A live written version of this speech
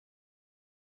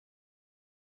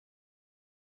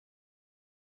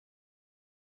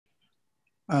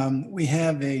We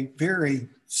have a very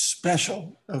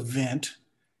special event,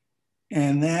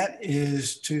 and that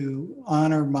is to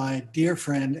honor my dear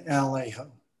friend, Al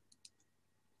Aho.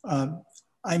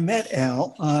 I met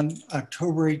Al on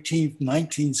October 18th,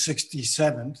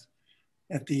 1967,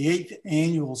 at the 8th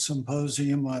Annual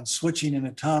Symposium on Switching and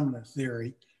Automata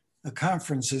Theory, a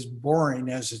conference as boring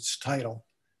as its title.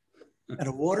 At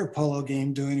a water polo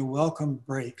game during a welcome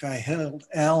break, I held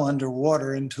Al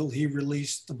underwater until he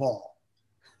released the ball.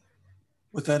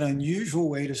 With that unusual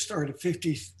way to start a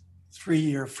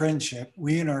 53-year friendship,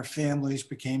 we and our families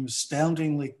became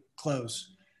astoundingly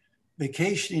close,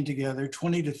 vacationing together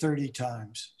 20 to 30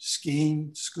 times,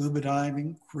 skiing, scuba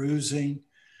diving, cruising,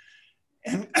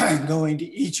 and going to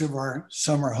each of our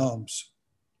summer homes.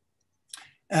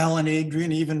 Al and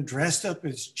Adrian even dressed up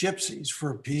as gypsies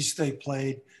for a piece they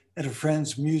played at a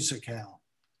friend's musicale.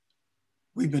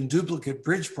 We've been duplicate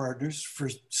bridge partners for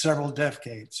several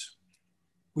decades.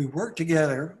 We worked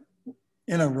together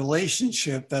in a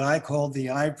relationship that I called the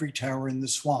ivory tower in the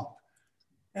swamp.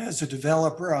 As a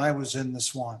developer, I was in the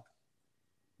swamp.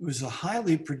 It was a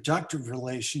highly productive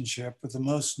relationship with the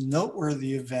most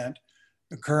noteworthy event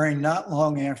occurring not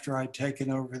long after I'd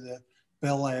taken over the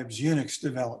Bell Labs Unix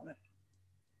development.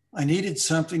 I needed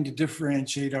something to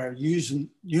differentiate our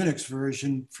Unix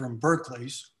version from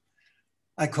Berkeley's.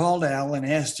 I called Al and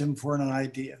asked him for an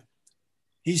idea.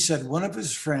 He said one of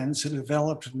his friends had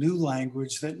developed a new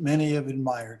language that many have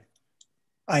admired.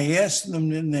 I asked him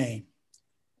the name.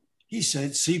 He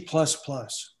said C++.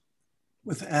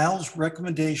 With Al's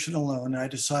recommendation alone, I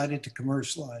decided to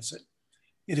commercialize it.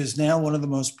 It is now one of the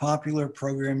most popular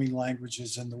programming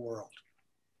languages in the world.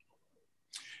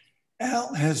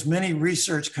 Al has many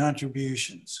research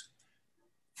contributions.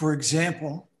 For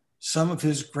example, some of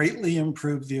his greatly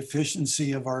improved the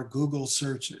efficiency of our Google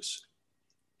searches.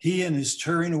 He and his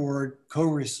Turing Award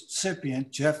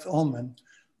co-recipient, Jeff Ullman,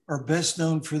 are best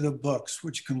known for the books,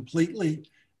 which completely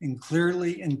and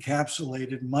clearly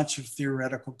encapsulated much of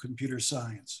theoretical computer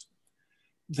science.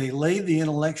 They laid the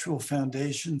intellectual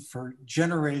foundation for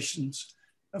generations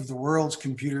of the world's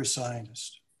computer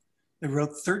scientists. They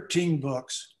wrote 13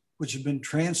 books, which have been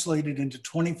translated into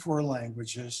 24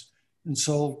 languages and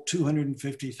sold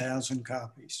 250,000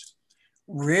 copies.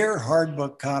 Rare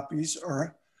hardbook copies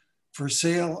are for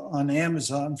sale on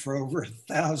Amazon for over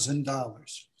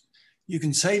 $1,000. You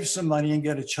can save some money and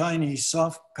get a Chinese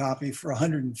soft copy for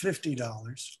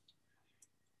 $150.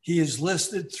 He is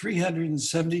listed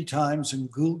 370 times in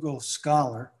Google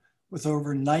Scholar with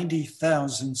over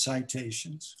 90,000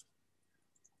 citations.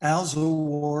 Al's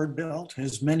award belt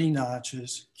has many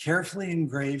notches, carefully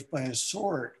engraved by a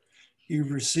sword he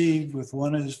received with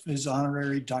one of his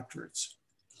honorary doctorates.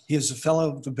 He is a fellow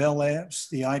of the Bell Labs,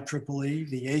 the IEEE,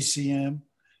 the ACM,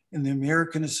 and the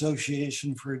American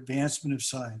Association for Advancement of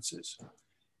Sciences.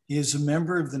 He is a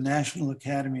member of the National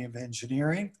Academy of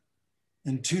Engineering.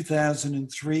 In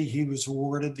 2003, he was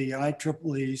awarded the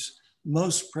IEEE's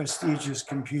most prestigious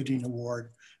computing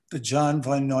award, the John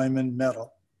von Neumann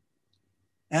Medal.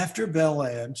 After Bell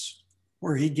Labs,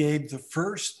 where he gave the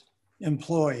first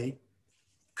employee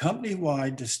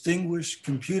company-wide distinguished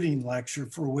computing lecture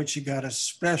for which he got a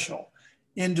special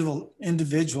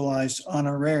individualized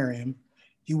honorarium,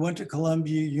 he went to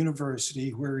Columbia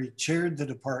University, where he chaired the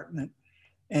department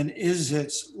and is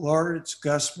its Lawrence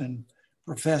Gussman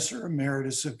Professor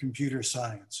Emeritus of Computer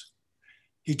Science.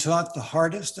 He taught the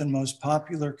hardest and most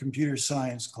popular computer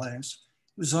science class.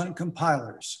 It was on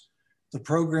compilers, the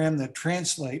program that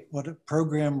translate what a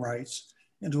program writes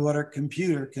into what a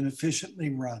computer can efficiently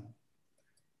run.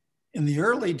 In the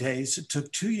early days, it took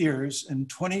 2 years and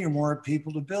 20 or more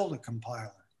people to build a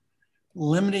compiler.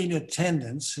 Limiting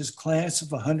attendance, his class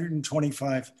of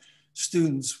 125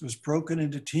 students was broken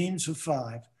into teams of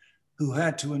 5 who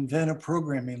had to invent a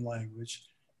programming language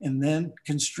and then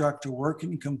construct a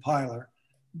working compiler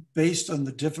based on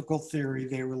the difficult theory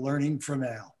they were learning from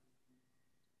Al.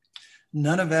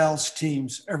 None of Al's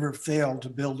teams ever failed to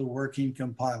build a working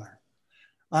compiler.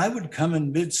 I would come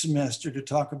in mid-semester to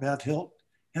talk about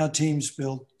how teams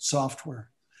build software.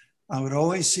 I would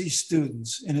always see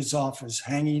students in his office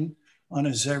hanging on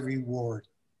his every word.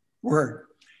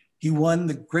 He won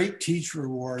the Great Teacher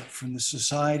Award from the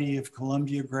Society of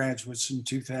Columbia Graduates in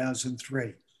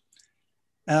 2003.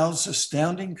 Al's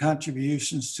astounding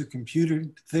contributions to computer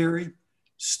theory,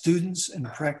 students and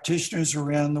practitioners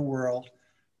around the world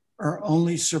are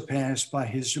only surpassed by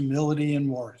his humility and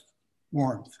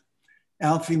warmth.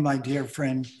 Alfie, my dear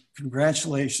friend,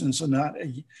 congratulations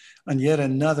on yet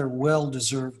another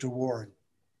well-deserved award.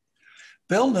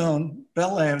 Bell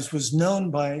Labs was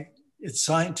known by its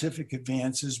scientific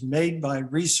advances made by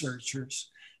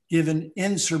researchers given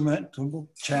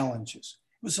insurmountable challenges.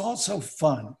 It was also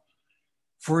fun.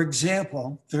 For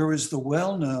example, there was the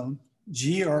well-known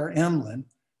G.R. Emlyn,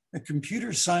 a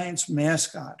computer science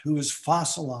mascot who was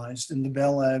fossilized in the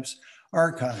Bell Labs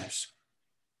archives.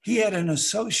 He had an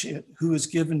associate who was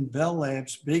given Bell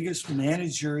Labs' biggest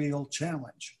managerial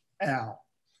challenge, Al.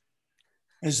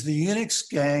 As the Unix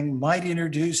gang might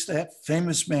introduce that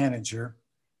famous manager,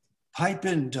 pipe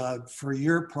in, Doug, for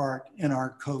your part in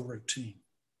our coroutine.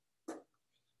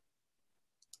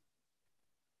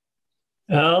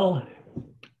 Al,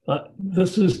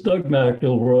 this is Doug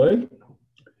McIlroy.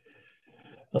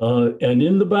 And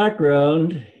in the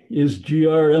background is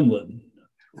G.R. Emlyn,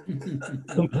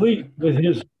 complete with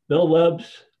his Bell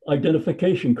Labs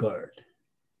identification card.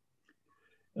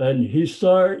 And he's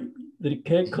sorry that he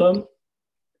can't come,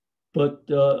 but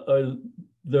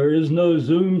there is no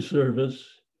Zoom service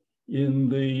in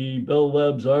the Bell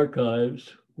Labs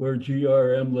archives where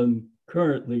G.R. Emlyn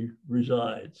currently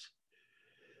resides.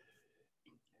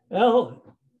 Al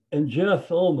and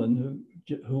Jeff Ullman,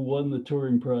 who won the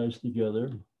Turing Prize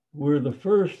together, were the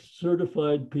first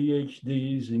certified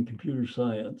PhDs in computer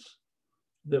science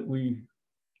that we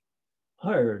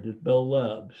hired at Bell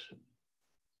Labs.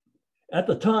 At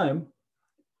the time,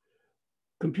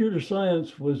 computer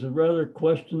science was a rather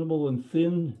questionable and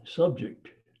thin subject.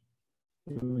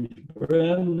 It was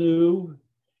brand new,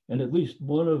 and at least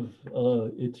one of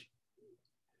its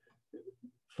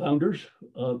founders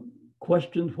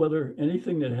questioned whether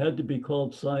anything that had to be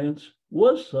called science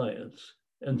was science,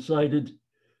 and cited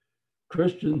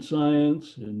Christian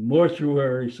Science and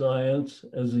mortuary science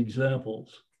as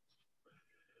examples.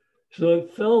 So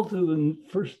it fell to the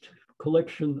first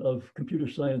collection of computer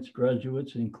science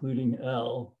graduates, including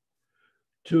Al,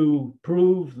 to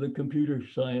prove that computer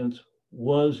science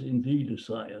was indeed a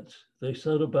science. They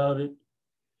set about it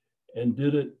and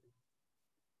did it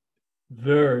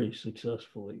very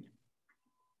successfully.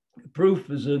 The proof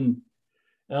is in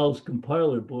Al's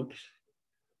compiler books,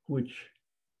 which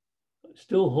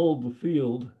still hold the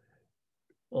field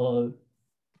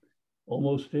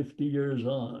almost 50 years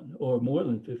on, or more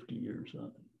than 50 years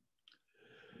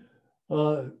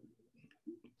on.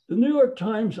 The New York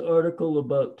Times article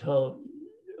about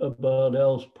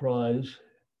Al's prize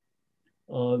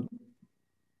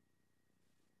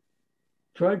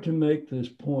tried to make this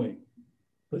point,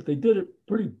 but they did it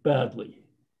pretty badly.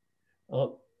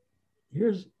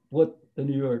 Here's what the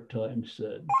New York Times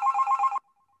said.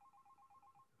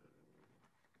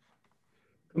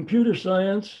 Computer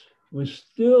science was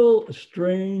still a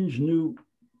strange new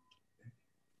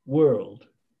world.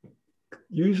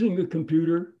 Using a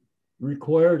computer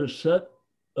required a set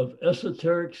of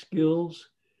esoteric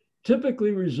skills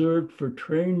typically reserved for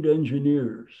trained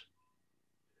engineers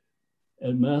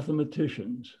and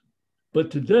mathematicians.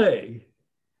 But today,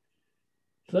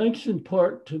 thanks in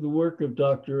part to the work of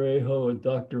Dr. Aho and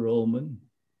Dr. Ullman,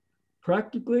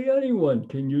 practically anyone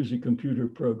can use a computer,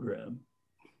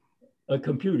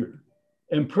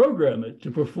 and program it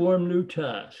to perform new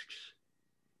tasks.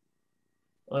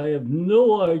 I have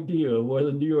no idea where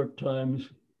the New York Times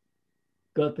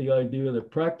got the idea that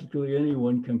practically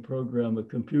anyone can program a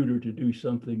computer to do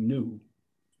something new.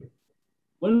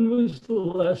 When was the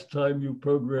last time you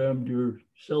programmed your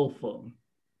cell phone?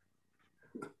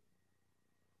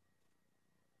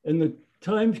 And the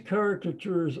Times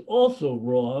caricature is also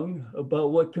wrong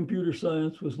about what computer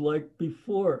science was like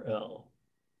before Al.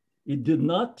 It did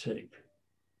not take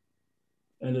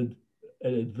an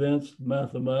advanced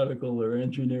mathematical or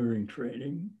engineering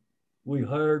training. We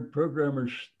hired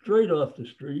programmers straight off the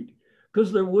street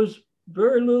because there was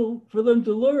very little for them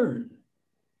to learn.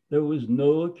 There was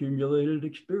no accumulated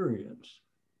experience.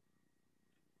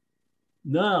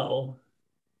 Now,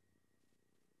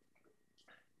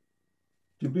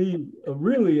 to be a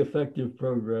really effective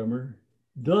programmer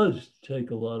does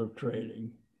take a lot of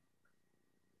training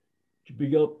to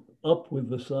be up with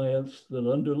the science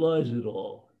that underlies it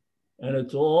all. And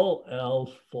it's all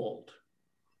Al's fault.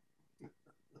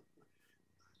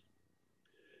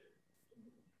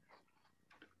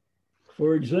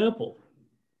 For example,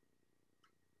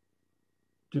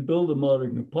 to build a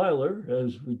modern compiler,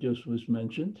 as we just was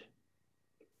mentioned,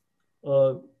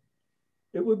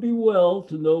 it would be well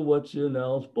to know what's in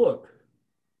Al's book,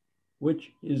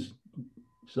 which is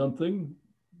something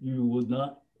you would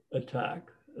not attack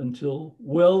until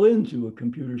well into a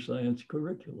computer science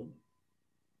curriculum.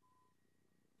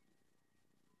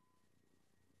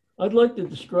 I'd like to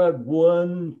describe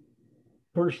one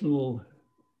personal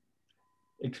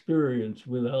experience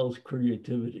with Al's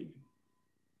creativity.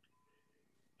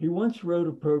 He once wrote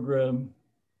a program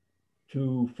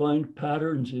to find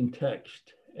patterns in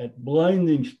text at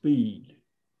blinding speed.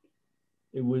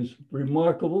 It was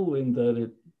remarkable in that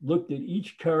it looked at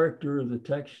each character of the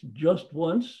text just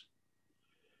once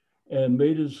and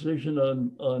made a decision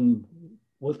on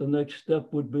what the next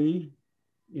step would be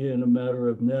in a matter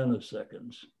of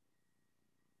nanoseconds.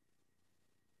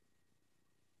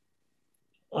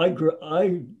 I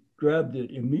grabbed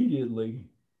it immediately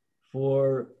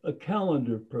for a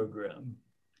calendar program.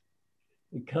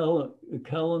 A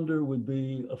calendar would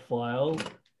be a file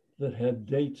that had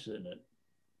dates in it.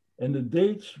 And the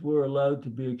dates were allowed to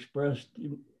be expressed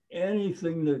in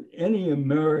anything that any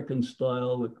American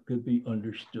style that could be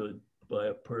understood by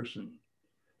a person.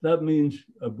 That means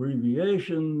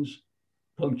abbreviations,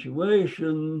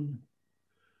 punctuation,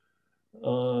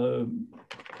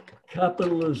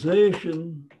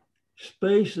 capitalization,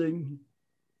 spacing,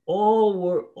 all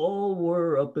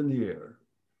were up in the air.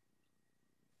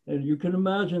 And you can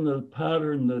imagine a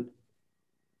pattern that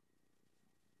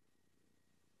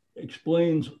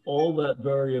explains all that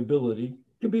variability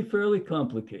can be fairly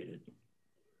complicated.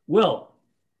 Well,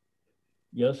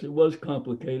 yes, it was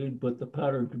complicated, but the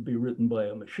pattern could be written by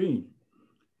a machine.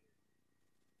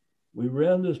 We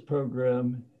ran this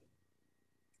program,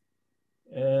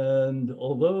 and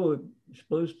although it's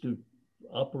supposed to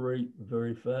operate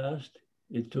very fast,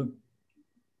 it took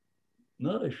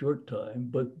not a short time,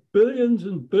 but billions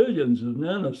and billions of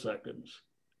nanoseconds.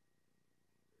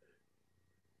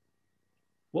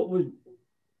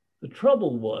 The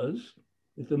trouble was,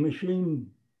 if the machine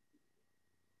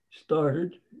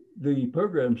started, the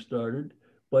program started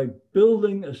by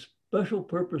building a special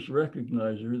purpose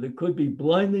recognizer that could be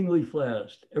blindingly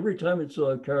fast. Every time it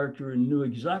saw a character, it knew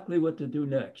exactly what to do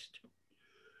next.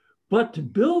 But to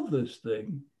build this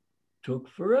thing took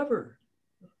forever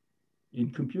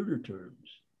in computer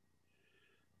terms.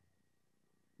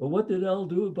 But what did Al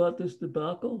do about this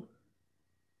debacle?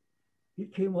 He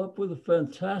came up with a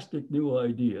fantastic new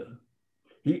idea.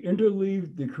 He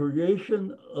interleaved the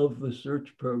creation of the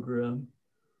search program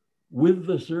with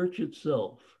the search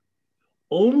itself,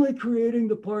 only creating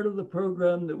the part of the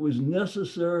program that was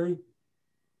necessary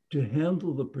to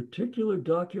handle the particular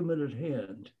document at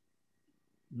hand.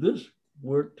 This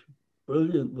worked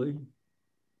brilliantly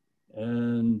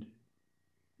and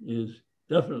is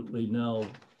definitely now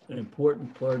an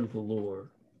important part of the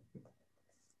lore.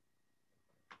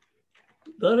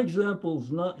 That example is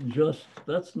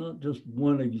that's not just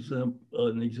one example,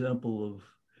 an example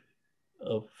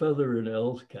of feather in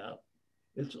Al's cap.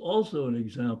 It's also an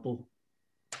example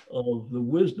of the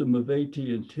wisdom of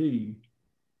AT&T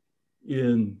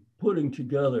in putting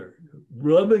together,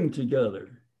 rubbing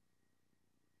together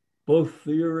both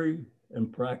theory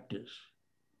and practice,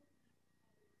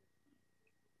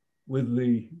 with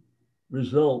the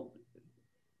result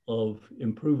of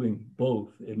improving both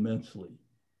immensely.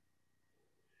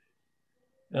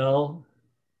 Al,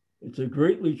 it's a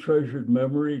greatly treasured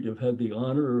memory to have had the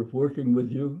honor of working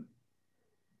with you.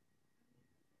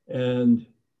 And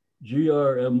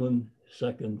G.R. Emlyn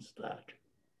seconds that.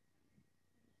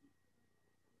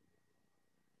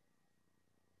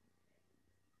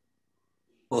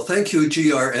 Well, thank you,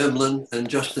 G.R. Emlyn and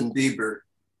Justin Bieber,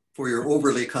 for your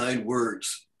overly kind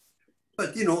words.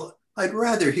 But, you know, I'd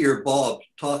rather hear Bob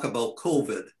talk about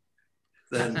COVID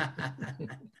than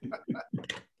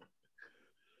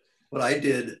what I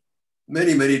did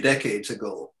many, many decades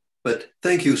ago. But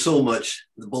thank you so much,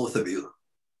 the both of you.